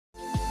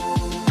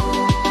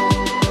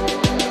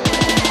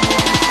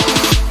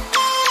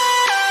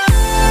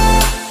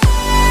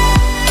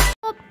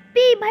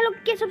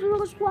के सब लोगों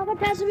को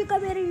स्वागत है सभी का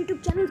मेरे YouTube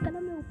चैनल का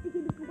नाम है ओपी की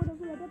दुकान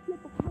से लेकर अपने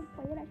परफॉर्मेंस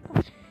पायर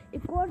का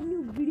एक और न्यू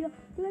वीडियो।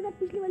 तो गाइस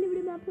पिछली वाली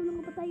वीडियो में आप सब लोगों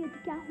को पता ही है कि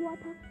क्या हुआ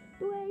था।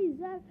 तो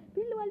गाइस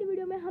पिछली वाली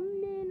वीडियो में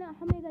हमने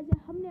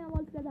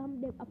अवॉल्व किया था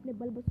हमने अपने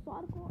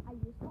बल्बसौर को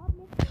आईएसआर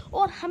में,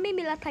 और हमें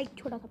मिला था एक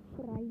छोटा सा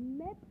प्राइम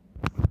मैप।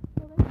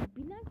 तो गाइस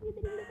बिना किसी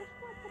तरीके का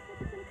स्टार्ट करते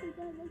तो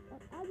चलते हैं गाइस, और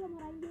आज हम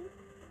हराएंगे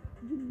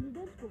जो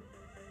लीडर्स को।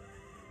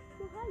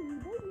 तो हाँ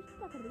लीडर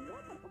मिस्टर कर रही है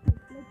पर okay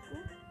let's go.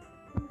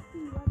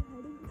 We are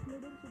heading to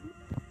Sledon City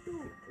to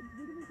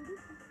beautiful city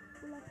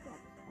full of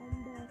shops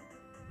and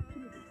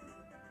facilities.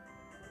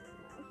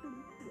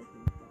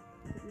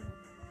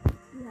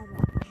 We have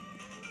a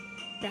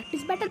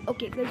practice battle.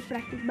 Okay, guys,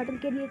 practice battle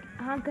के लिए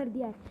हाँ कर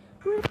दिया है।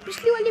 तो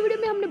पिछली वाली वीडियो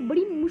में हमने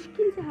बड़ी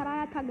मुश्किल से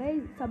हराया था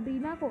गाइस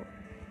सबरीना को,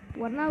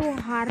 वरना वो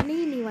हारने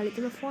ही नहीं वाली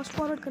थी। मैं फास्ट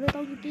फॉरवर्ड कर देता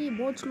हूँ क्योंकि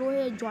बहुत स्लो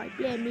है Joy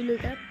play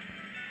emulator.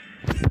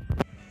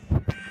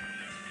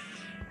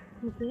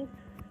 Okay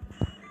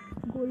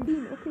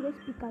golden okay guys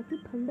Pikachu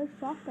thunder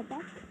shock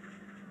attack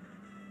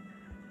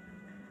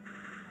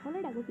हॉलर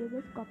attack okay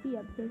guys copy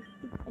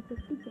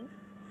effective है,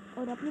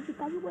 और अपने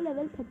पिकाचू को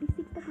लेवल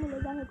 36 तक में ले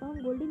जा सकता हूँ।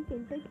 Golden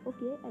painted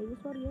okay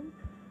आइवोसॉर game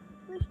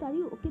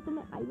starry okay. तो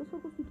मैं आइवोसॉर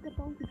को स्विच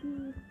करता हूँ क्योंकि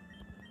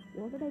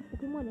वाटर टाइप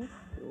पोकेमॉन है।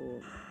 तो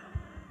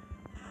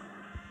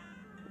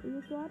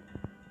आइवोसॉर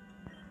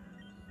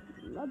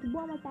स्लज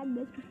बॉम्ब अटैक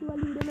गाइस पिछली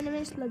वाली वीडियो में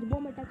मैंने स्लज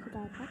बॉम्ब अटैक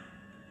सिखाया था।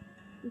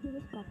 देखिए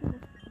गाइस काफी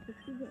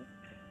इफेक्टिव है,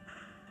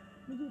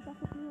 मुझे इतना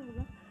कुछ नहीं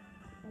होगा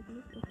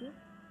एटलीस्ट ओके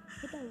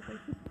पता है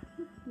कैसे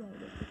किया है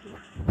okay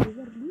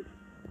रिजर्वली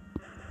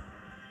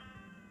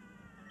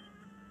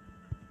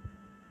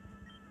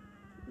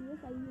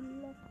yes I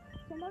will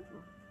send out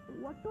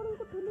water.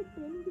 उनको थोड़ी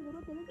ट्रेनिंग की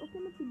जरूरत है ओके।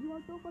 मैं पीजी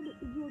ऑटो को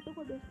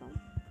भेजता हूँ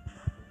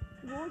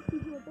वो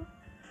पीजी ऑटो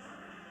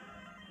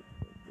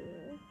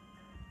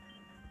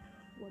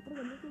वाटर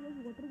गन के लिए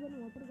water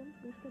gun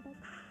best attack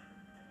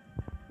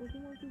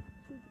Pokemon की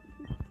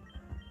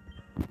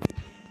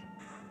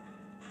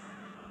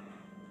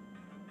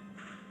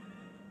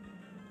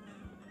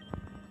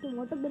तो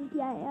वाटर गन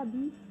किया है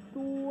अभी।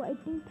 तो आई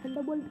थिंक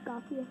थंडरबोल्ट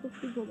काफ़ी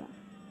इफेक्टिव होगा,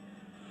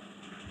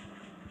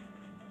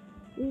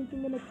 यही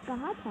मैंने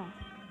कहा था।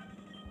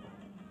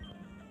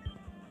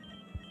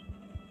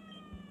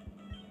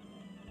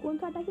 कौन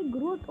सा अटैक है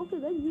growth okay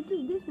guys which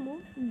is this move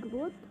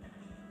growth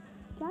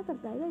क्या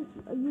करता है guys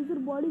user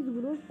bodies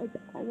growth at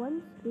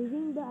once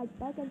raising the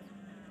attack and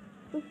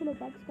special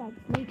attack stats.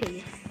 नहीं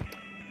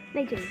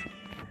चाहिए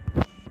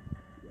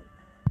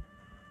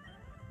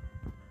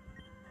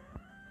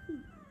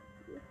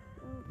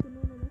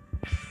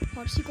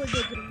हॉर्सी को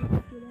देख रही हूँ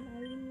फिर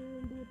आई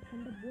विल डू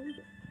थंडरबोल्ट।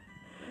 इस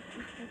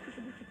हॉर्सी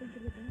को भी खत्म कर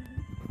देते हैं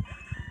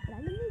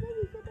रैंडमली गाइस।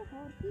 इससे तो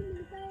हॉर्सी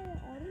मिलता है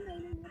ऑरेंज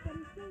आइलैंड में, पर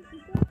इससे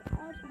इधर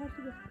और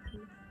हॉर्सी दे सकती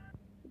है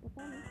तो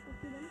पता नहीं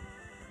ओके देन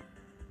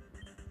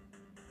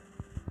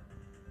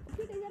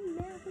ओके गाइस। यार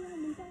मैं आपको यहाँ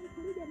मिलता हूँ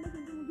थोड़ी देर में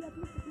क्योंकि मुझे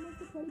अपने पोकेमॉन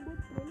को थोड़ी बहुत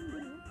ट्रेनिंग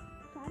देनी है,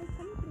 सारे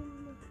कम ट्रेनिंग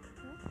में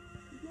है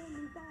इसलिए मैं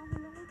मिलता हूँ आप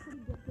लोगों को थोड़ी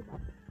देर के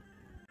बाद।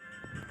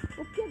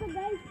 ओके तो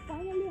गाइस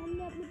फाइनली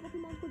हमने अपने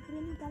पोकेमॉन को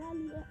ट्रेनिंग करा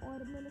ली है और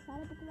मैंने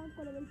सारे पोकेमॉन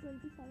को लेवल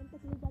 27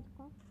 तक ले जा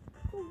चुका हूँ।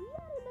 तो we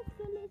are in the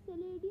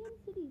सेलेडियन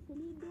city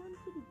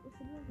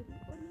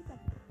और ये सब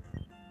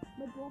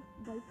मैं ड्रॉप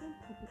बॉयफ्रेंड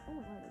खत्म हो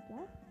गया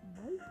क्या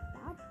भाई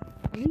start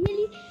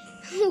really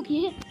okay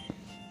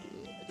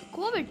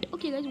Covid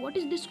okay guys what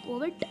is this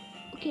Covid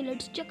okay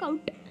let's check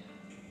out.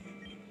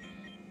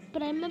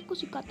 Prime map को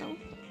सिखाता हूँ।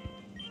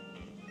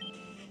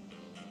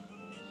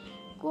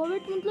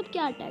 कोविड मतलब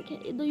क्या अटैक है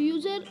the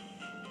user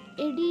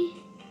AD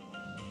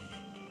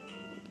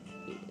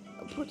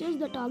approaches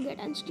the target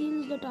and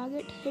steals the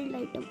target held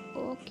item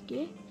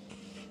okay.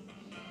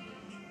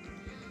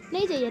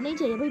 नहीं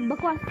चाहिए भाई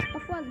बकवास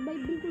भाई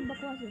बिल्कुल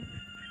बकवास है।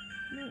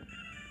 नो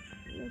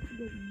लेट्स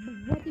गो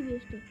बहुत ही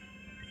वेस्ट है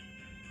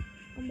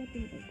कम्बैट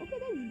नहीं ओके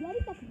गाइस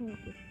गैरी तक है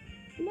ओके।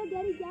 हेलो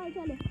गैरी क्या हाल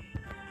चाल है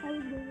how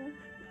is going on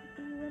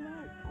you know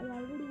I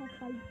already have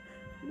 5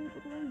 मेरे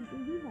Pokemon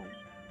you have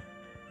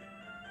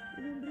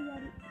legendary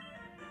Gary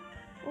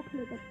okay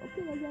letter okay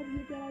guys यार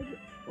ये क्या है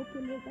okay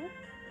letter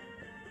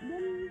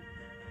then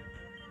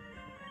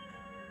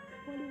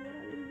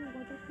पॉलीमोरा in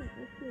water snake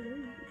okay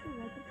guys इसको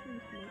वाटर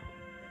स्नेक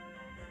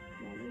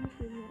यार ये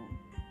सेव हो रहा है।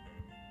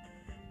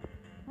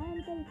 हाय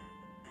अंकल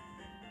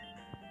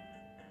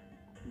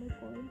मैं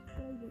कॉइंस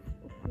प्राइस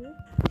ओके।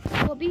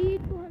 तो अभी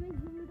तो हमें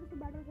जिम लीडर से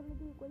बैटल करने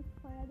के कोई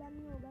फायदा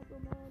नहीं होगा तो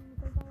मैं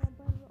निकलता हूँ यहाँ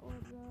पर और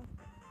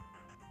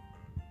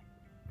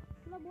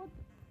थोड़ा बहुत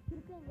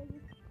फिरते हैं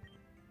गाइस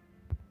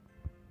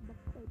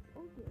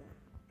ओके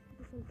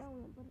तो चलता हूँ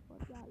यहाँ पर और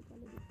क्या हाल चाल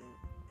है देखते हैं।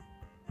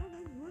 हाँ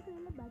गाइस वो तो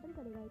मतलब बैटल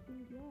करेगा I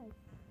think yes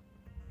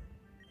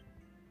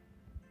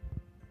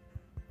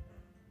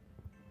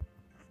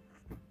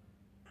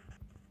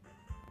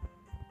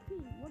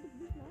what is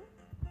this now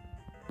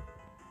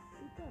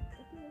ऊपर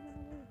ओके मैंने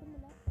ऊपर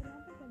मिला और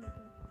यहाँ पर करना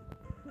है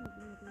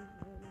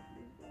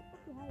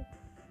ओके हाय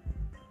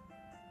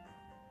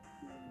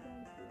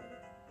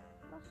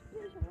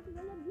फ्रस्ट्रेशन ओके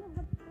यार ये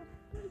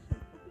फ्रस्ट्रेशन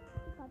ओके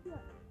काफी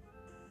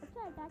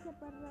अच्छा अटैक है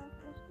पर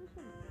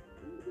फ्रस्ट्रेशन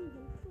विल बी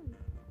हेल्पफुल।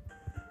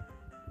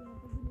 यहाँ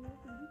पर भी नहीं है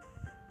कुछ भी।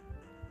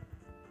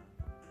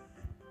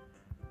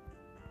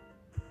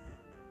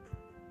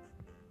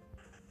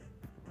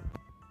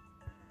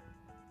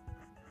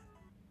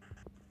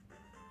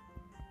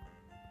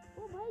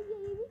 ओ भाई ये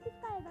ईवी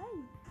किसका है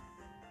guys?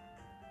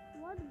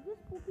 What is this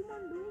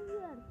Pokemon doing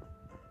here?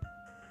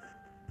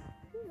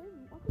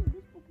 What is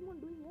this Pokemon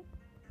doing here?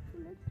 So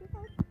let's check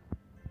out.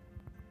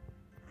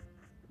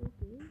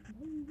 Okay,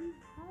 भाई ये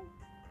है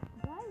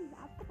guys,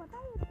 आपको पता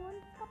है ये कौन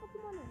सा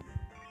Pokemon है?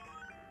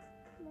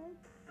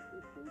 Let's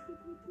take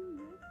it with you.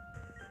 Yes,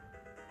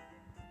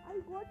 I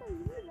got a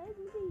EV guys,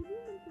 मुझे EV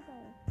मिल चुका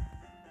है।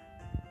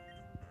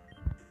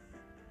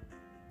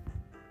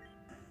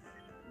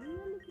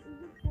 Really, is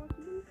it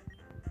possible?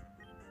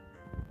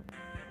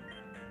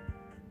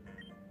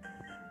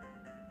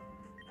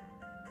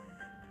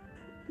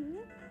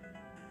 Okay.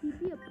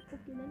 PPF,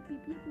 okay then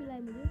PPF मिला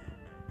है मुझे।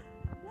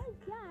 गाइस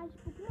क्या ऐश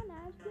पोकेमॉन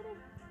ऐश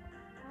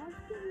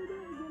के वीडियो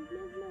गेम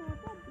प्लेस में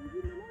होता है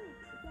इजी मिला है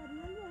क्या?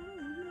 रियल में हमें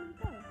इजी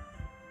मिलता है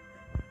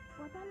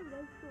पता नहीं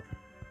गाइस।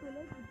 तो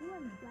लेट्स डू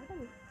एंड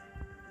बैटल।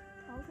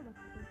 ताऊ से बात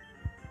करते हैं।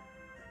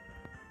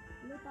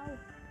 लो ताऊ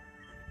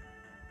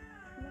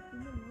मैं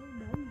तुम्हें नहीं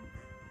भाई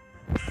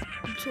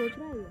सोच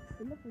रहा है ये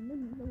फंडे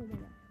नहीं हो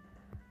जाएगा।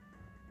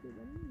 तो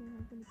मैं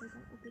यहाँ से निकलता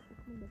हूँ। ओके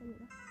पोकेमॉन बैटल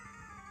होगा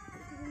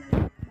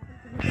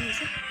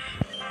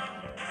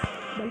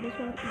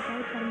Bulbasaur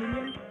without 4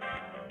 million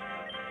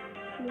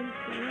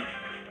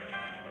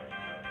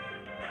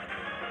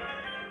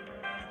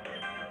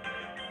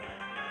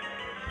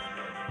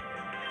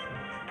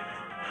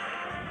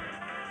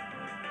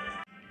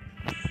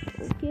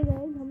okay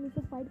guys हम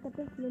इसे फाइट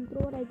करते हैं। Flame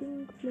thrower I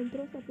think flame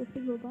thrower से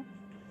इफेक्टिव होगा।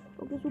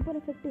 ओके सुपर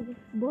इफेक्टिव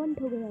बर्न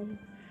हो गया है।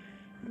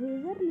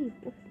 Razor leaf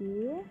okay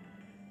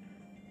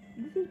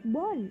this is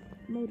burn.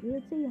 मैं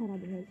रेज से ही हरा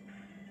दूंगा इसे।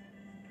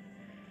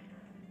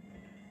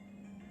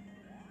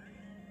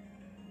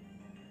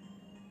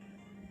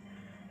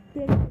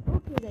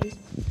 Okay guys,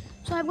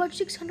 so I've got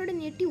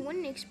 681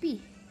 XP.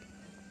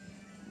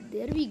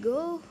 There we go.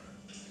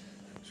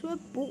 So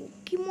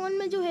Pokemon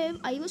में जो है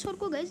आइवासोर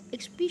को गाइस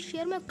XP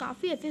शेयर में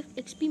काफ़ी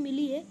XP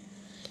मिली है।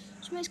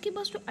 so मैं इसके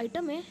पास जो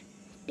आइटम है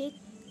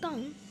टेकता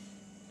हूँ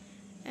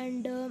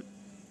एंड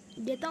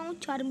देता हूँ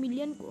 4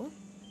 मिलियन को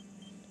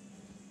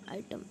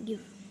item give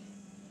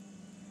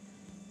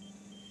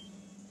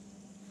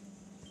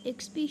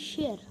XP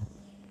share.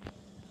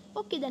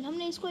 Okay then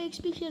हमने इसको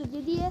XP शेयर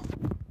दे दी है।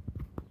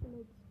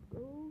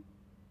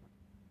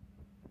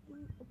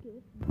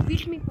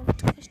 बीच में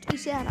फर्स्ट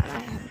इसे हराना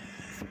है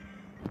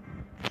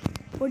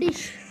ओडिश।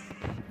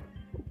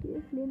 ओके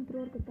फ्लेम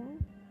थ्रोअर करता हूँ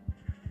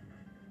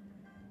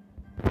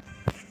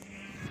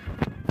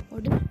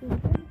ओडिश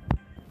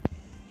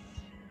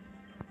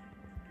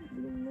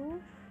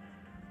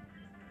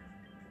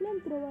flame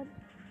thrower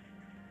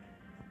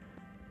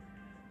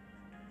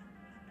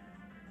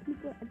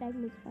attack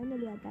miss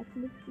finally attack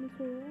miss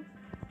हो गया।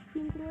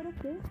 फ्लेम थ्रोअर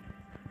ओके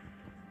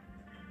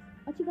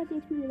अच्छी खासी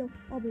एक्सपी ले लो।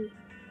 अब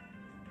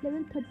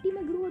लेवल 30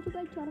 में ग्रो हो चुका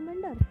है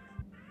Charmander.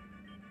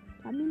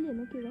 4 million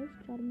okay guys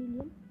 4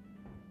 million.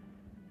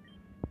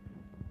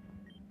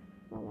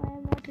 Now I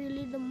am not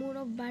really the mood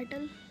of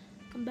battle.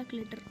 Come back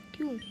later.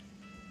 क्यों?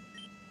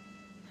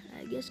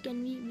 I guess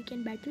we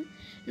can battle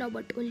now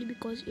but only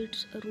because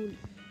it's a rule.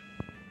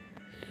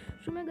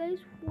 So मैं guys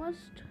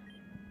first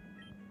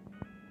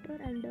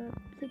and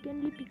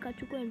secondly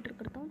Pikachu को enter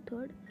करता हूँ।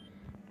 Third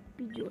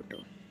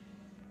पिजोटो।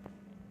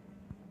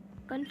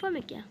 Confirm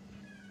है क्या?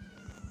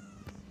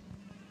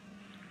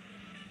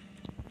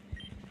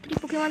 3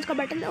 Pokémons का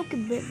battle है। Okay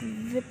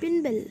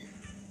वेपिन bell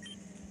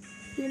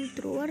flame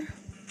thrower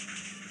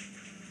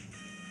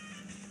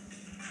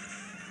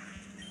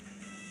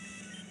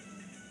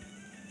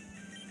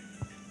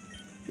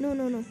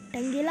no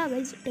टेंगेला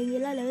guys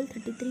टेंगेला level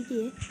 33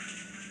 की है।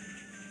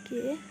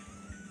 ओके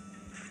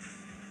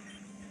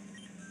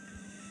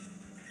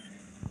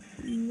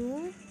नो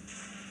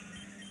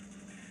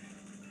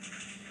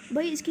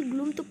भाई इसकी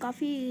ग्लूम तो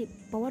काफ़ी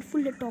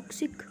पावरफुल है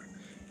टॉक्सिक।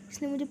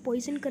 इसने मुझे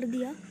पॉइजन कर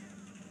दिया।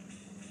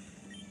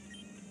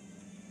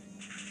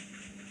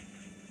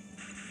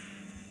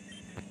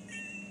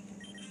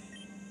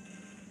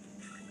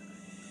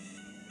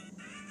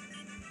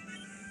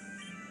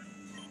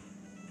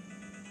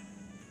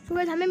 तो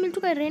गाइस हमें मिल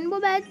चुका है rainbow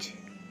batch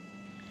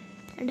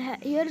and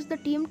here is the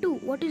team 2।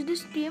 What is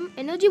this team?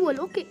 Energy ball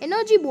okay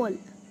energy ball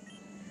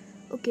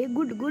okay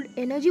good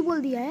energy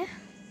ball दिया है।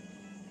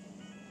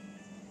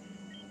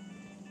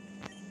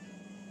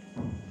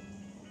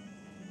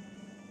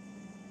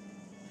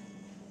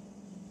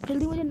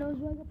 जल्दी मुझे नर्स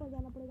बॉय के पास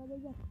जाना पड़ेगा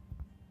भैया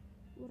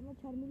वरना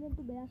 4 मिलियन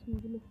तो गया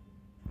समझ लो।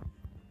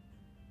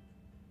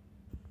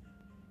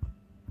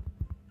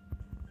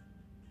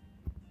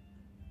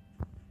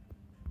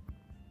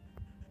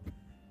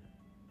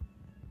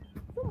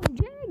 तो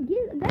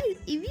मुझे गाइस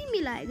ईवी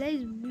मिला है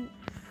गाइस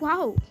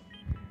वाओ।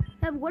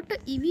 अब व्हाट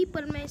ईवी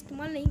पर मैं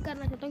इस्तेमाल नहीं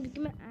करना चाहता हूँ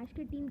क्योंकि मैं ऐश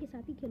के टीम के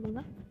साथ ही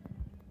खेलूंगा।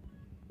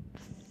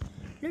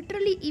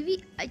 लिटरली ईवी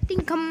आई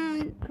थिंक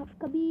हम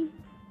कभी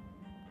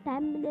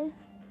टाइम मिले,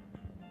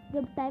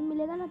 जब टाइम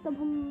मिलेगा ना तब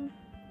हम।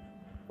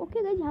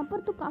 ओके गाइस, यहाँ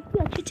पर तो काफ़ी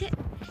अच्छे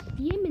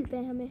अच्छे ये मिलते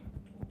हैं हमें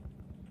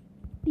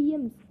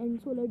TMs, and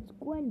so let's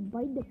go and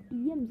by the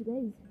TMs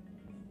guys.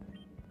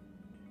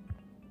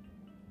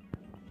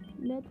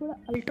 मैं थोड़ा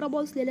अल्ट्रा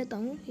बॉल्स ले लेता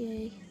हूँ,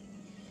 ये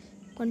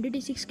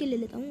क्वांटिटी 6 के ले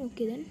लेता हूँ।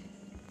 Okay then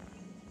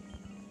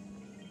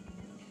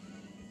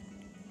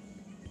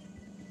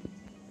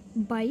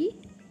by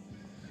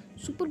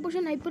super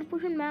potion, hyper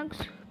potion,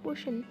 max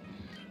पोशन।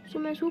 सो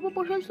मैं सुपर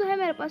पोशन तो है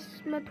मेरे पास,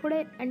 मैं थोड़े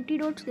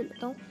एंटीडोट्स ले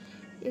लेता हूँ,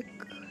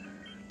 एक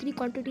 3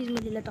 क्वांटिटीज़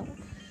में ले लेता हूँ।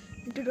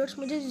 एंटीडोट्स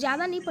मुझे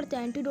ज़्यादा नहीं पड़ते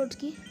एंटीडोट्स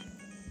की।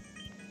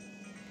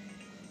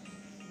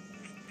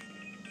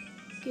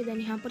 ओके देन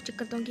यहाँ पर चेक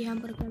करता हूँ कि यहाँ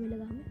पर क्या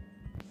मिलेगा हमें।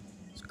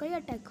 Sky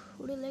attack,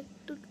 would you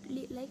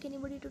like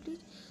anybody to teach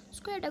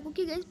sky attack?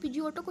 Okay guys, PG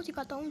auto को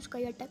सिखाता हूँ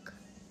स्काई अटैक।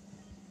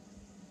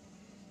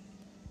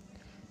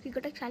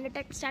 स्टैंड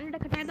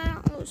अटैक हटाया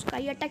था और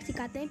स्काई अटैक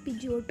सिखाते हैं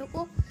पीजी ऑटो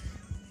को।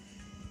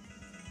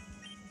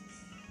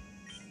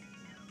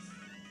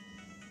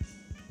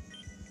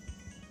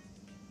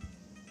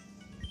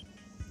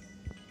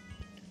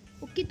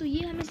 ओके तो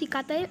ये हमें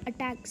सिखाता है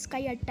अटैक,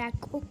 स्काई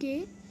अटैक। ओके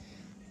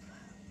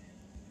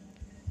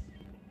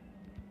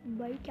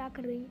भाई क्या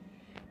कर रही है?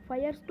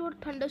 Fire stone,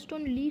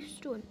 थंडरस्टोन, leaf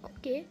stone.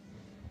 Okay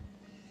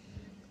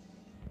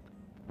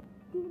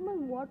मैं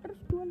वाटर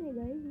स्टोन है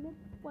गाइस, मैं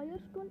फायर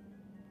स्टोन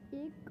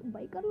एक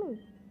बाई कर लूँ।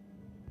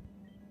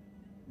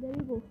 There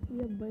you go, we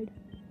have wide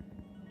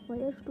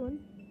fire stone.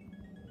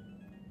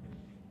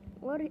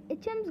 और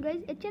एचएम्स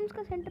गाइस, एचएम्स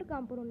का सेंटर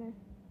कहाँ पर होना है?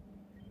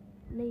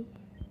 नहीं,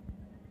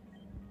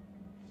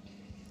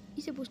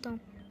 इसे पूछता हूँ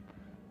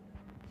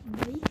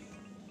भाई।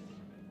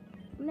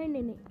 नहीं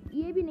नहीं नहीं,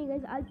 ये भी नहीं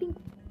गाइस, आई थिंक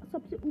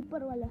सबसे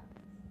ऊपर वाला।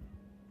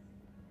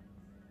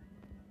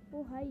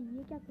 ओ हाय,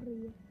 ये क्या कर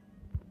रही है?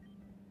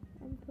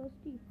 I am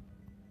thirsty,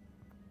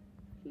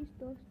 she is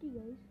thirsty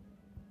guys.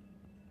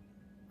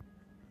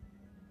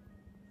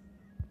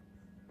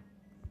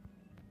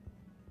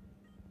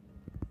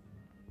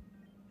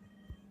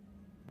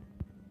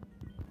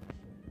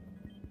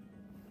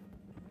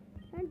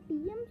 And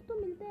टीएम्स तो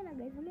मिलते हैं ना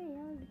गाइस हमें,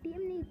 यहाँ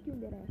टीएम नहीं क्यों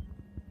दे रहा है?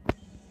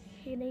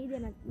 ये नहीं दे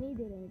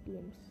रहे हैं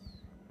टीएम्स।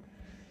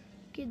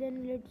 Okay then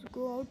let's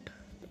go out.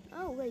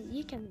 Oh guys,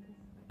 ये क्या मिला?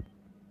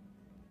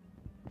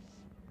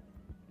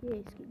 ये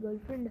इसकी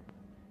गर्लफ्रेंड।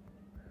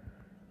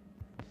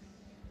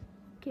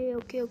 ओके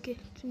ओके ओके,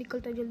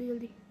 निकलता है जल्दी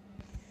जल्दी।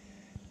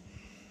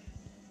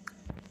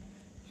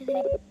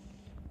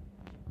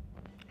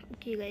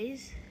 ओके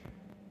गाइस,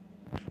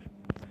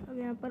 अब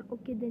यहाँ पर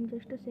okay then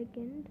just a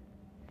second,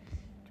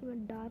 जो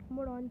मैं डार्क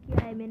मोड ऑन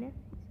किया है मैंने,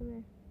 इसे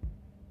मैं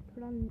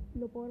थोड़ा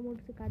लो पावर मोड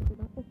से काट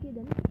देता हूँ। ओके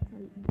देन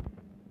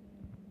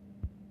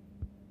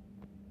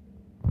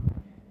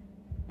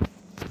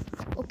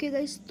ओके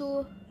गाइस,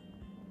 तो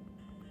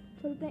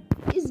चलते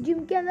हैं इस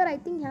जिम के अंदर। आई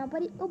थिंक यहाँ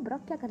पर ही। ओ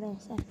ब्रॉक क्या कर रहे हैं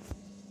सर?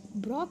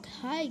 ब्रॉक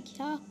हाय,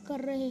 क्या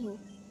कर रहे हो?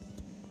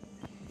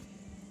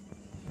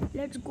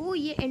 लेट्स गो,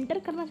 ये एंटर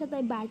करना चाहता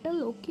है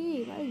battle.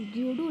 Okay guys,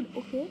 जियोडूड।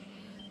 Okay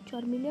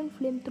चार्मिलियन,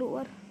 flame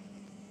thrower,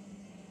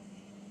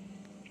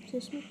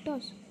 seismic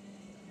toss.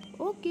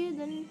 Okay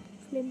then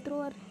flame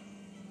thrower.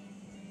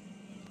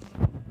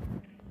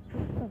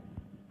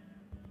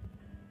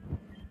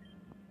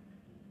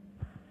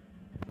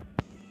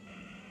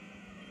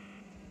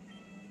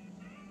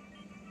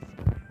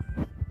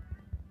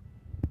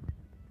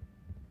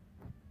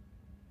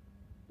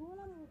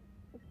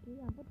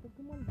 यहाँ पर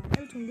पोकेमॉन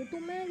बैटल्स होंगे, तो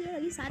मैं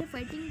ये सारे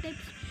फाइटिंग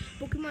टाइप्स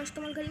पोकेमॉन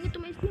इस्तेमाल करेंगे। तो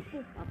मैं इसमें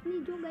अपनी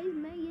जो गाइस,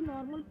 मैं ये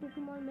नॉर्मल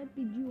पोकेमॉन में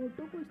पीजी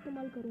ऑटो को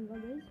इस्तेमाल करूँगा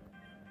guys.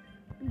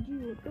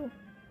 PG auto,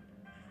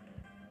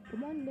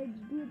 come on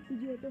let's do it.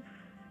 PG auto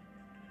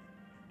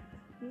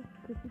एक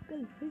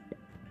क्रिटिकल हिट,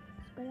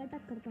 स्काई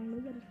अटैक करता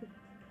हूँ जरा से।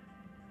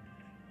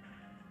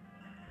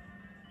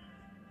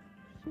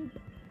 शिट,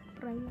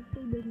 ट्राई मत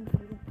तो देखना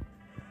पड़ेगा।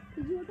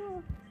 PG auto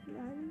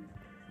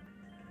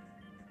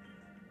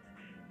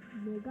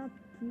mega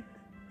kick,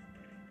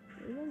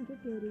 revenge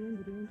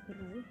कर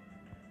रहा है।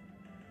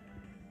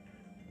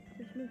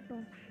 इसमें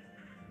टॉस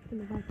तो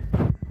मेगा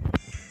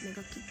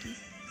किक की।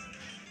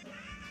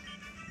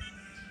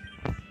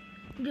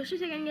 जस्ट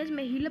सेकंड गाइस,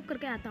 मैं हील अप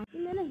करके आता हूँ।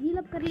 मैंने हील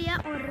अप कर लिया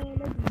और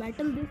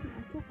बैटल दिस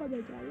मैचों का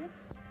भेज रहा है,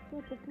 तो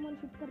पोकेमॉन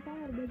शिफ्ट करता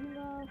हूँ और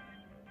भेजूंगा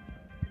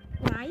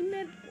प्राइम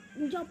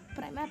में। जो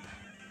प्राइम ऐप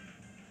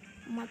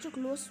माचो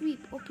लो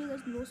स्वीप। ओके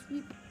गाइस, लो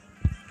स्वीप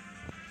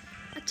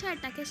अच्छा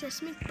अटैक है।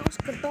 सेस्मिक टॉस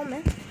करता हूँ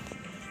मैं,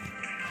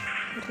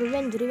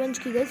 रिवेंज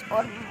की गाइस।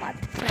 और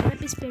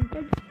prime is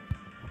painted.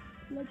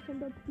 Let's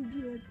send out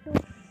PG auto.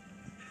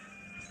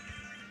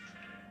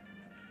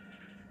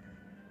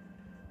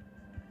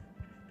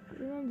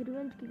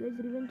 Revenge की गाइस,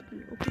 रिवेंज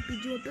की। Okay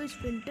PG auto is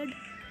painted.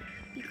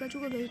 Pikachu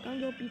को भेजता हूँ,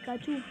 जो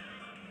Pikachu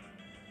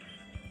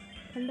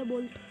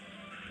Thunderbolt,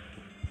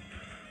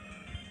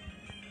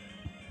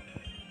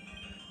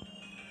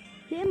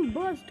 flame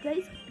burst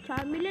guys.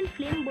 चार्मिलियन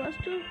flame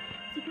burst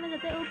सीखना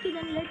चाहता है। Okay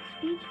then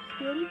let's teach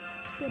scary.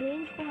 तो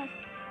रेंज को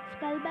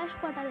स्काई बैश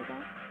को हटा देता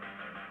हूँ।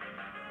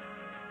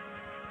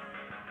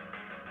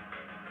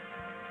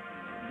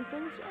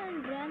 defense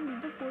and ran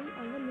with the foil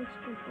on the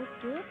next one.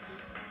 Okay,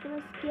 तो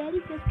मैं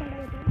scary face पढ़ा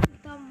देता हूँ,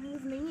 इतना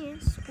move नहीं है,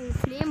 इसको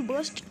flame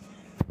burst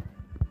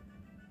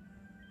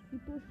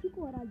हितोशी को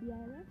हरा दिया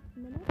है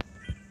मैंने।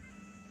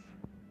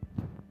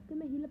 तो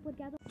मैं heal up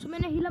करके आता हूँ। तो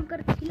मैंने heal up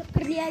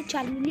कर लिया है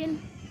 4 मिलियन।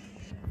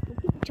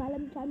 ओके,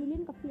 4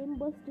 मिलियन का flame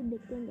burst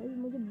देखते हैं गाइस,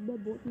 मुझे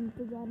बहुत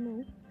इंतजार में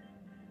हूँ।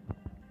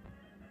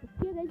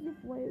 ओके गाइस, ये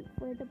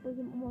फायर टाइप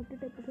के मोटर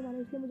टाइप के मारे,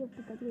 इसलिए मुझे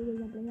पिकाचू को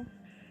भेजना पड़ेगा।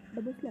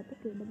 Double slab,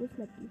 okay double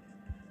slab की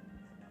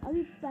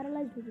अभी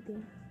पैरालाइज हो चुके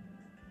हैं।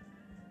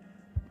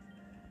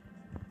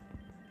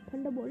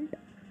 Thunderbolt,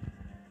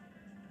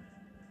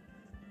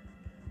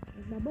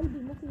 bubble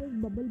beam, okay guys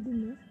bubble beam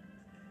है,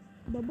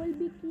 बबल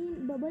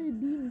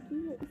बीम की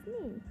है इसने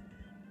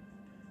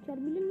 4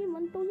 मिलियन में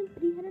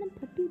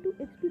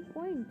 1332 एक्सपी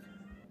पॉइंट्स।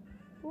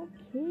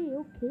 ओके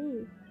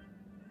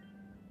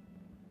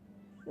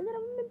अगर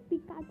हमें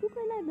पिकाचू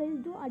करना है गाइस,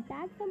 जो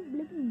अटैक्स हम,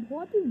 लेकिन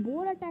बहुत ही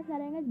बोर अटैक्स आ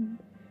रहे हैं गाइस,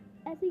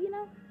 ऐसे कि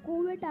ना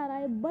कोवेट आ रहा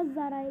है, बस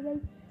आ रहा है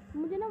गाइस।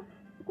 मुझे ना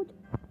कुछ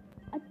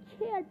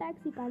अच्छे अटैक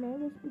सिखाने हैं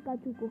गाइस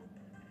पिकाचू को,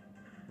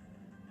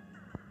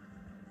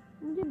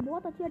 मुझे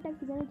बहुत अच्छे अटैक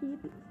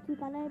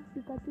सिखाना है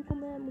पिकाचू को।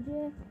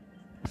 मुझे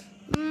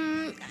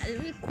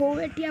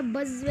कोवेट या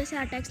बस वैसे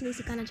अटैक्स नहीं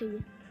सिखाना चाहिए।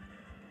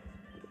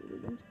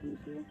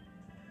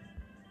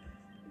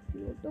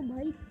 तो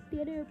भाई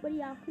तेरे ऊपर ही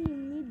आखिरी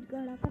उम्मीद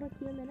गड़ा कर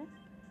रखी है मैंने,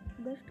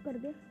 गश्त कर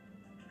दे।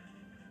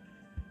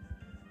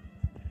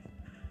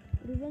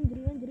 रिवेंज,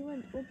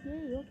 ओके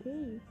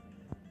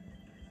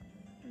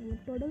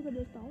टोडल को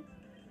देखता हूँ,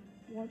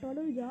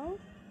 टोडल जाओ,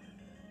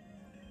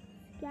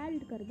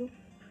 स्कैल्ड कर दो,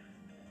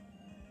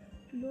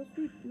 लो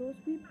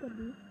स्वीप कर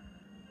दी,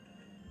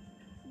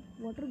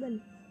 वाटर गन,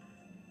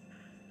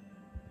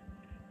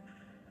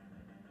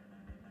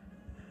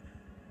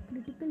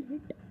 क्रिटिकल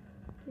हिट।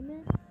 तो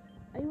मैं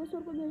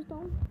आयोसोर को भेजता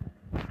हूँ,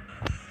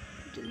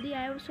 जल्दी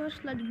आयोसोर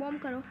स्लज बॉम्ब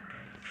करो।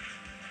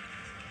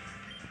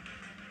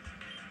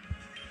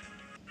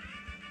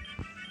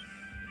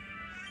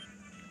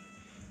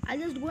 I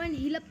just go and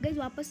heal up guys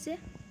वापस से।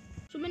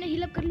 तो मैंने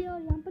हील अप कर लिया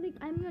और यहाँ पर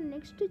एक I am your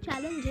next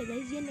challenge है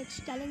गाइस, ये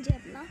नेक्स्ट चैलेंज है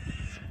अपना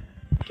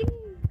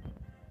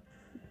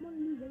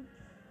हिटमॉनली गाइस,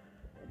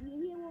 और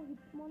यही है वो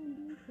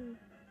हिटमॉनली है।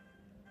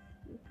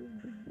 ये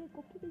brick break,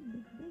 okay guys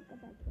brick break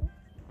attack है।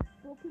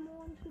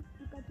 पोकेमॉन से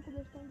पिकाचू को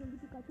भेजता हूँ, जल्दी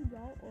पिकाचू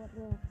जाओ और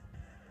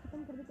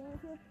खत्म कर देते हैं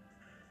इसे।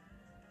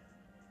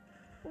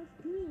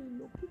 ओके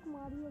लोकिक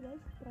मार दिया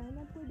गाइस,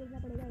 प्राइमेट को देखना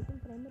पड़ेगा, लेकिन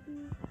प्राइमेट ही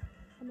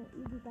हमें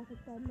ये जिता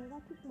सकता है। मेगा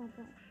किक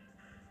मारता है,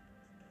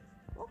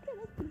 okay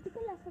guys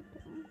critical effect,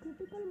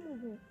 critical move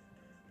है।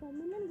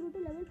 फेमिनियन ग्रो टू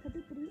लेवल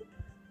 33।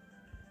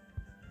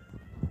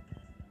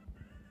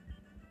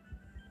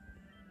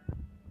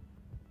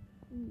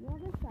 यहाँ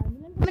पे 4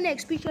 मिलियन का मैंने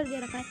एक्सपी शेयर दे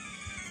रखा है,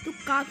 तो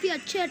काफ़ी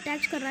अच्छे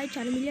अटैक्स कर रहा है।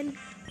 4 मिलियन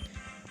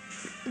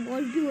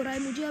वॉल्ट भी हो रहा है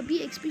मुझे अभी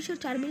एक्सपी शेयर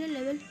 4 मिलियन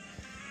लेवल,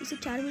 इसे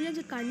 4 मिलियन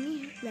से काटनी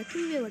है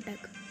वैक्यूम वेव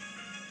अटैक।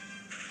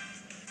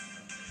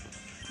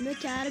 मैं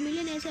 4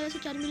 मिलियन ऐसा वैसे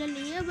 4 मिलियन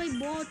नहीं है भाई,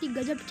 बहुत ही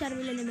गजब 4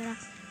 मिलियन है मेरा,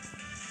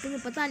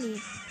 तुम्हें पता नहीं है।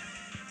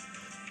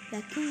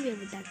 Vacuum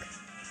wave attack,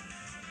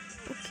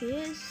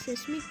 okay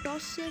seismic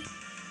toss से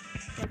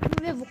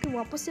वैक्यूम वेव, ओके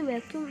वापस से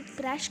वैक्यूम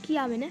क्रैश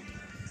किया मैंने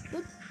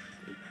तो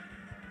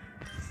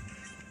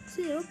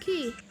से। Okay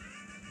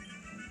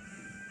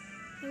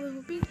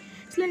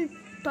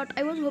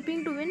I was hoping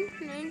to win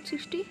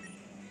 960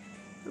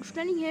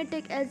 outstanding here,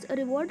 take as a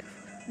reward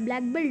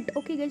black belt.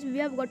 Okay guys, we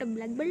have got a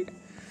black belt.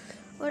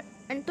 और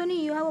Anthony,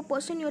 you have a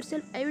person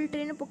yourself, I will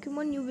train a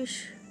Pokemon you wish.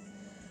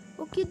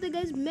 Okay तो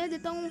guys मैं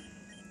देता हूँ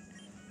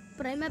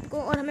prime app को,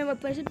 और हमें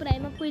पैसे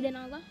prime app को ही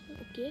देना होगा।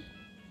 ओके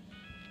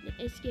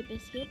एस्केप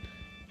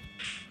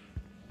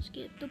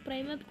तो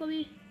प्राइम ऐप को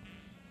भी,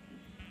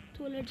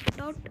 तो लेट्स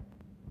गेट आउट।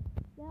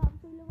 मैं आप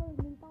सभी लोगों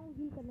को मिलता हूँ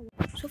हील करने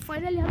का। सो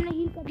फाइनली हमने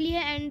हील कर ली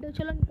है एंड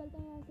चलो निकलते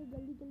हैं यहाँ से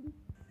जल्दी।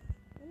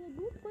 अरे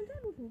रूट कौन सा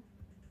रूट है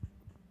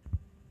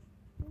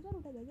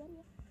यार?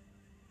 ये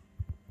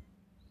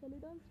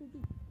सेलिडॉन सिटी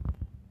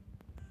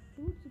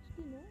रूट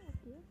 16 है।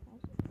 ओके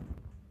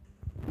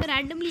मैं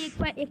रैंडमली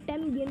एक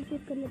टाइम गेम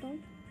सेव कर लेता हूँ।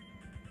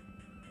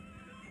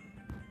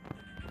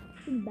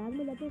 बैग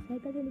में जाते हैं,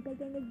 साइकिल से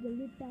निकलते हैं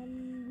जल्दी, 10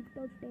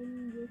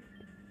 वेस्ट।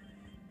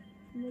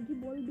 मुझे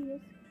बॉल भी है,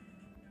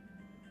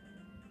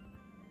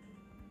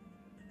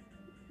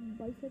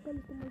 बाइसाइकिल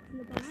इस्तेमाल कर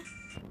लेता हूँ।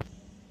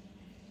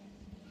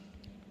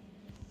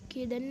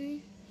 ओके देन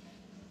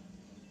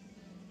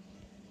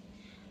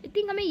आई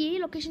थिंक हमें यही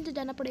लोकेशन से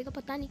जाना पड़ेगा,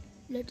 पता नहीं,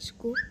 let's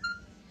go.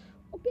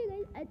 Okay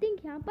guys I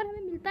think यहाँ पर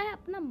हमें मिलता है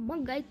अपना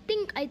मग। आई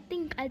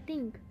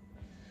थिंक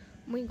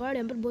माय गॉड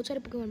यहाँ पर बहुत सारे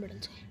पोकेमॉन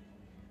मेडल्स हैं।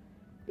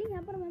 आई थिंक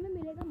यहाँ पर हमें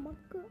मिलेगा मग,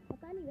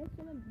 पता नहीं गाइस।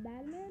 तो मैं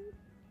बैग में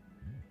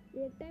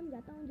एक टाइम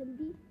जाता हूँ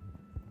जल्दी,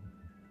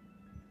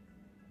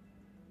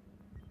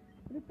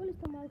 ट्रिपल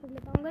इस्तेमाल कर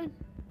लेता हूँ गाइस,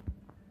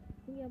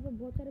 क्योंकि यहाँ पर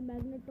बहुत सारे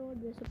मैग्नेट और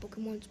जैसे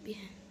पोकेमॉन्स भी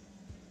हैं।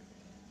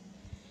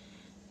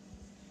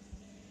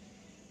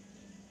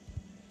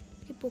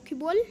 ये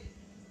Poké Ball,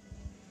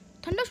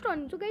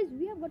 थंडरस्टोन। So guys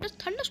we have got a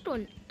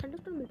थंडरस्टोन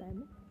मिलता है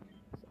हमें,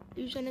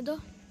 यूज करने दो।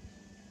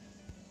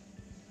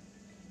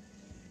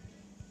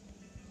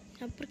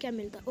 यहाँ पर क्या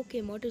मिलता है?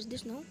 Okay, what is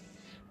this now?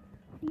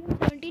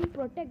 TM17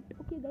 protect.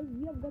 Okay guys,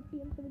 we have got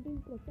TM17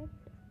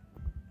 protect.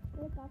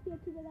 तो काफ़ी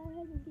अच्छी जगह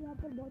है क्योंकि यहाँ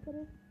पर बहुत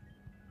सारे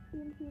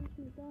TM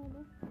मिलता है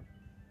हमें,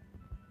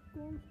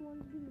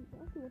 स्टोन्स भी मिलता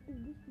है। So what is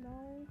this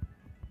now?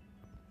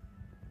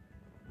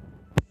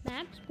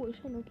 Max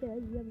potion. Okay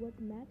guys, we have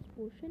got max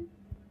potion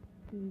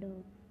and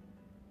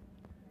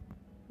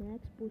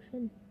max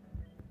potion.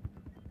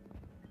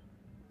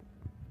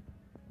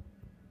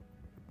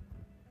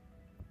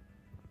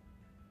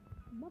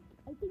 Mug,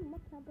 I think मग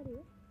यहाँ पर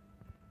है।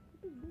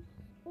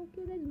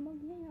 ओके गाइस,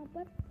 मग है यहाँ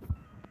पर।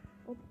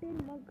 Octane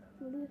mug,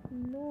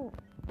 no.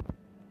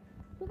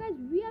 So guys,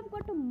 we have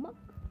got a mug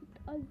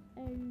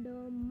and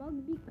मग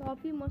भी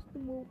काफ़ी मस्त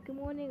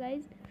Pokemon है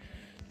guys.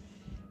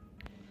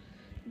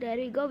 There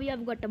we go, we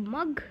have got a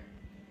mug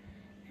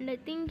and I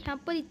think यहाँ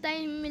पर इतना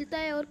ही मिलता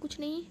है और कुछ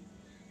नहीं।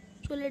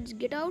 So let's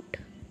get out.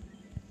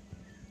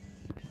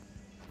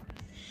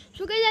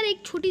 So guys यार,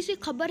 एक छोटी सी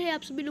खबर है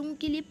आप सभी लोगों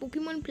के लिए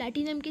पोकेमॉन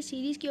प्लैटिनम के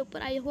सीरीज़ के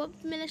ऊपर। आई होप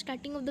मैंने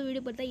स्टार्टिंग ऑफ द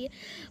वीडियो बताई है,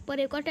 पर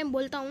एक और टाइम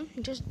बोलता हूँ,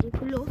 जस्ट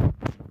देख लो।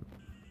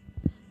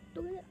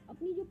 तो गाइस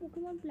अपनी जो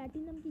पोकेमॉन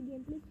प्लैटिनम की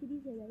गेम प्ले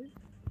सीरीज़ है गाइस,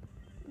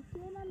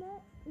 इसे ना मैं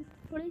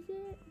थोड़े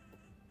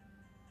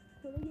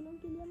दिनों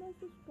के लिए मैं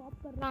इसे स्टॉप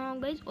कर रहा हूँ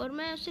गाइस, और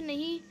मैं उसे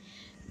नहीं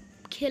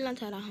खेलना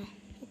चाह रहा हूँ।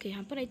 ओके,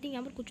 यहाँ पर आई थिंक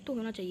यहाँ पर कुछ तो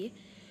होना चाहिए।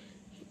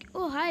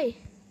 ओह हाय,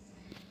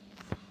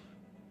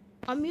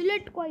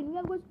 अम्यूलेट coin. We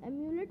have got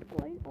अम्यूलेट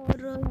coin और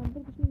यहाँ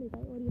पर कुछ नहीं मिलता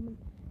है। और ये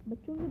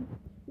बच्चों के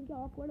क्योंकि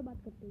ऑकवर्ड बात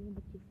करते हैं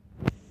बच्चे।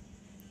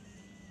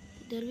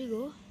 There we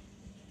go.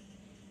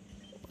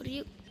 और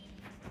ये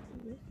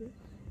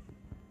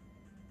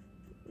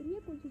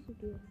कौन सी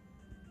सिटी है?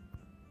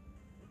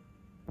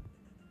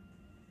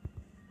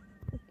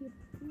 Okay,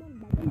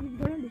 battle is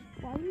gonna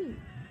destroy मी।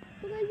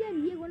 तो गाइस यार,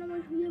 ये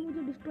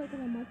मुझे डिस्ट्रॉय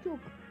करना। माचोक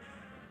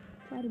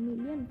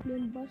चार्मिलियन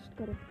फ्लेम बस्ट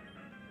करो।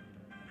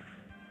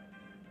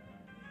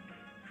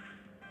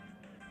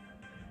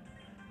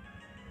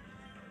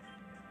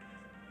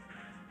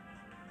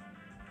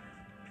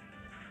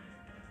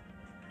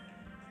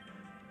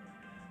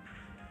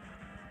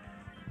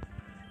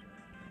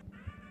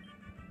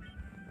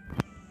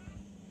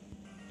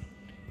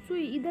 तो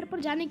इधर पर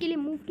जाने के लिए,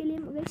 मूव के लिए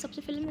मगर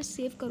सबसे पहले मैं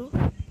सेव करो।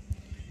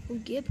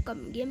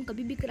 गेम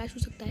कभी भी क्रैश हो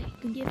सकता है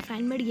क्योंकि ये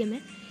फैन मेड गेम है।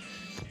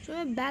 तो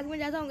मैं बैग में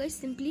जाता हूँ गाइस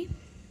सिंपली,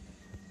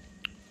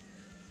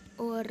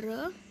 और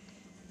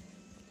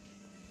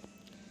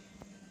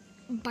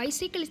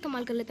बाईसाइकिल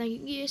इस्तेमाल कर लेता हूँ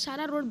क्योंकि ये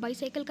सारा रोड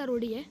बाईसाइकिल का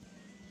रोड ही है,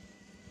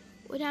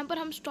 और यहाँ पर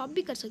हम स्टॉप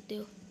भी कर सकते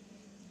हो।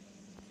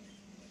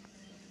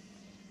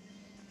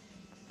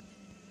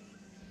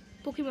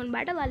 Pokemon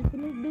battle, I will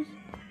finish this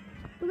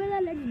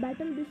together. Let's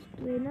battle this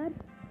trainer.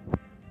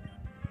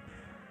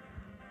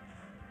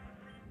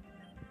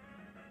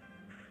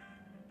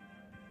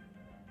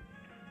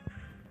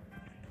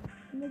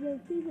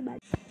 जल्दी से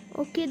बैठ।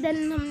 ओके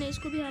देन, हमने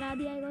इसको भी हरा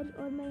दिया है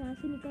और मैं यहाँ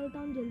से निकलता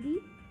हूँ जल्दी।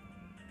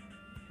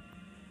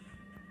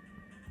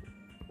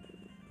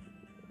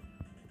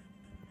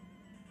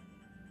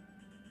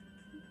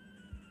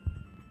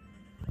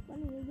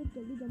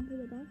 जल्दी जंप हो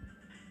जाता हूँ,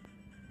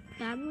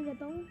 टैग में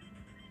जाता हूँ।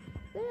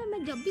 तो यार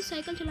मैं जब भी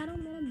साइकिल चला रहा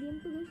हूँ, मेरा गेम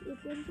तो बस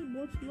एकदम से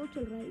बहुत स्लो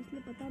चल रहा है,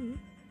 इसलिए पता नहीं।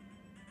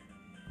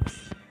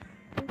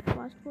 तो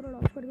फास्ट फॉरवर्ड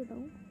ऑफ कर देता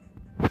हूँ।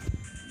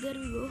 देयर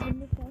वी गो,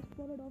 हमने फास्ट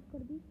फॉरवर्ड ऑफ कर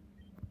दी।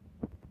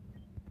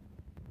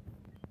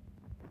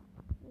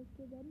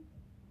 ओके देन,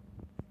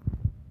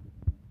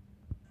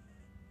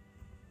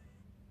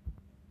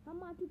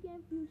 हम आ चुके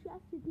हैं फ्यूशिया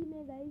सिटी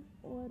में गाइस,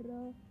 और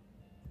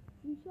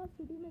फ्यूशिया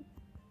सिटी में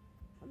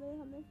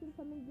हमें सिर्फ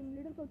जिम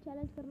लीडर को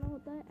चैलेंज करना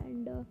होता है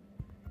एंड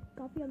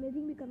काफ़ी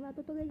अमेजिंग भी करना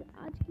था। तो गाइस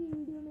आज की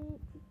वीडियो में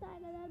इतना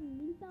है यार,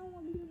 मिलता हूँ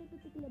अगली वीडियो में, तो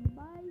के लिए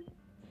bye,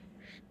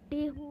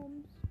 stay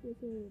home, stay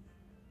safe.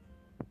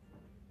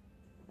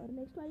 और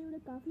नेक्स्ट वाली वीडियो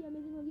काफ़ी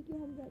अमेजिंग होगी कि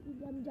हम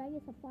जाएंगे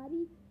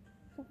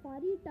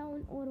सफारी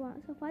टाउन, और वहाँ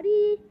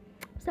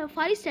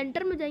सफारी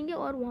सेंटर में जाएंगे,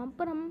 और वहाँ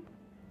पर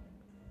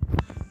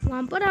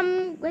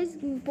हम गाइस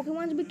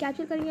पोकेमॉन्स भी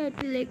कैप्चर करेंगे,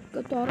 लाइक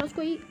टॉरस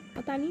को ही,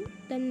 पता नहीं।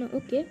 देन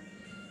ओके,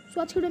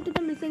 सो आज के वीडियो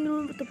में मिलते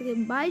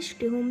हैं। Bye,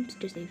 stay home,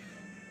 stay safe.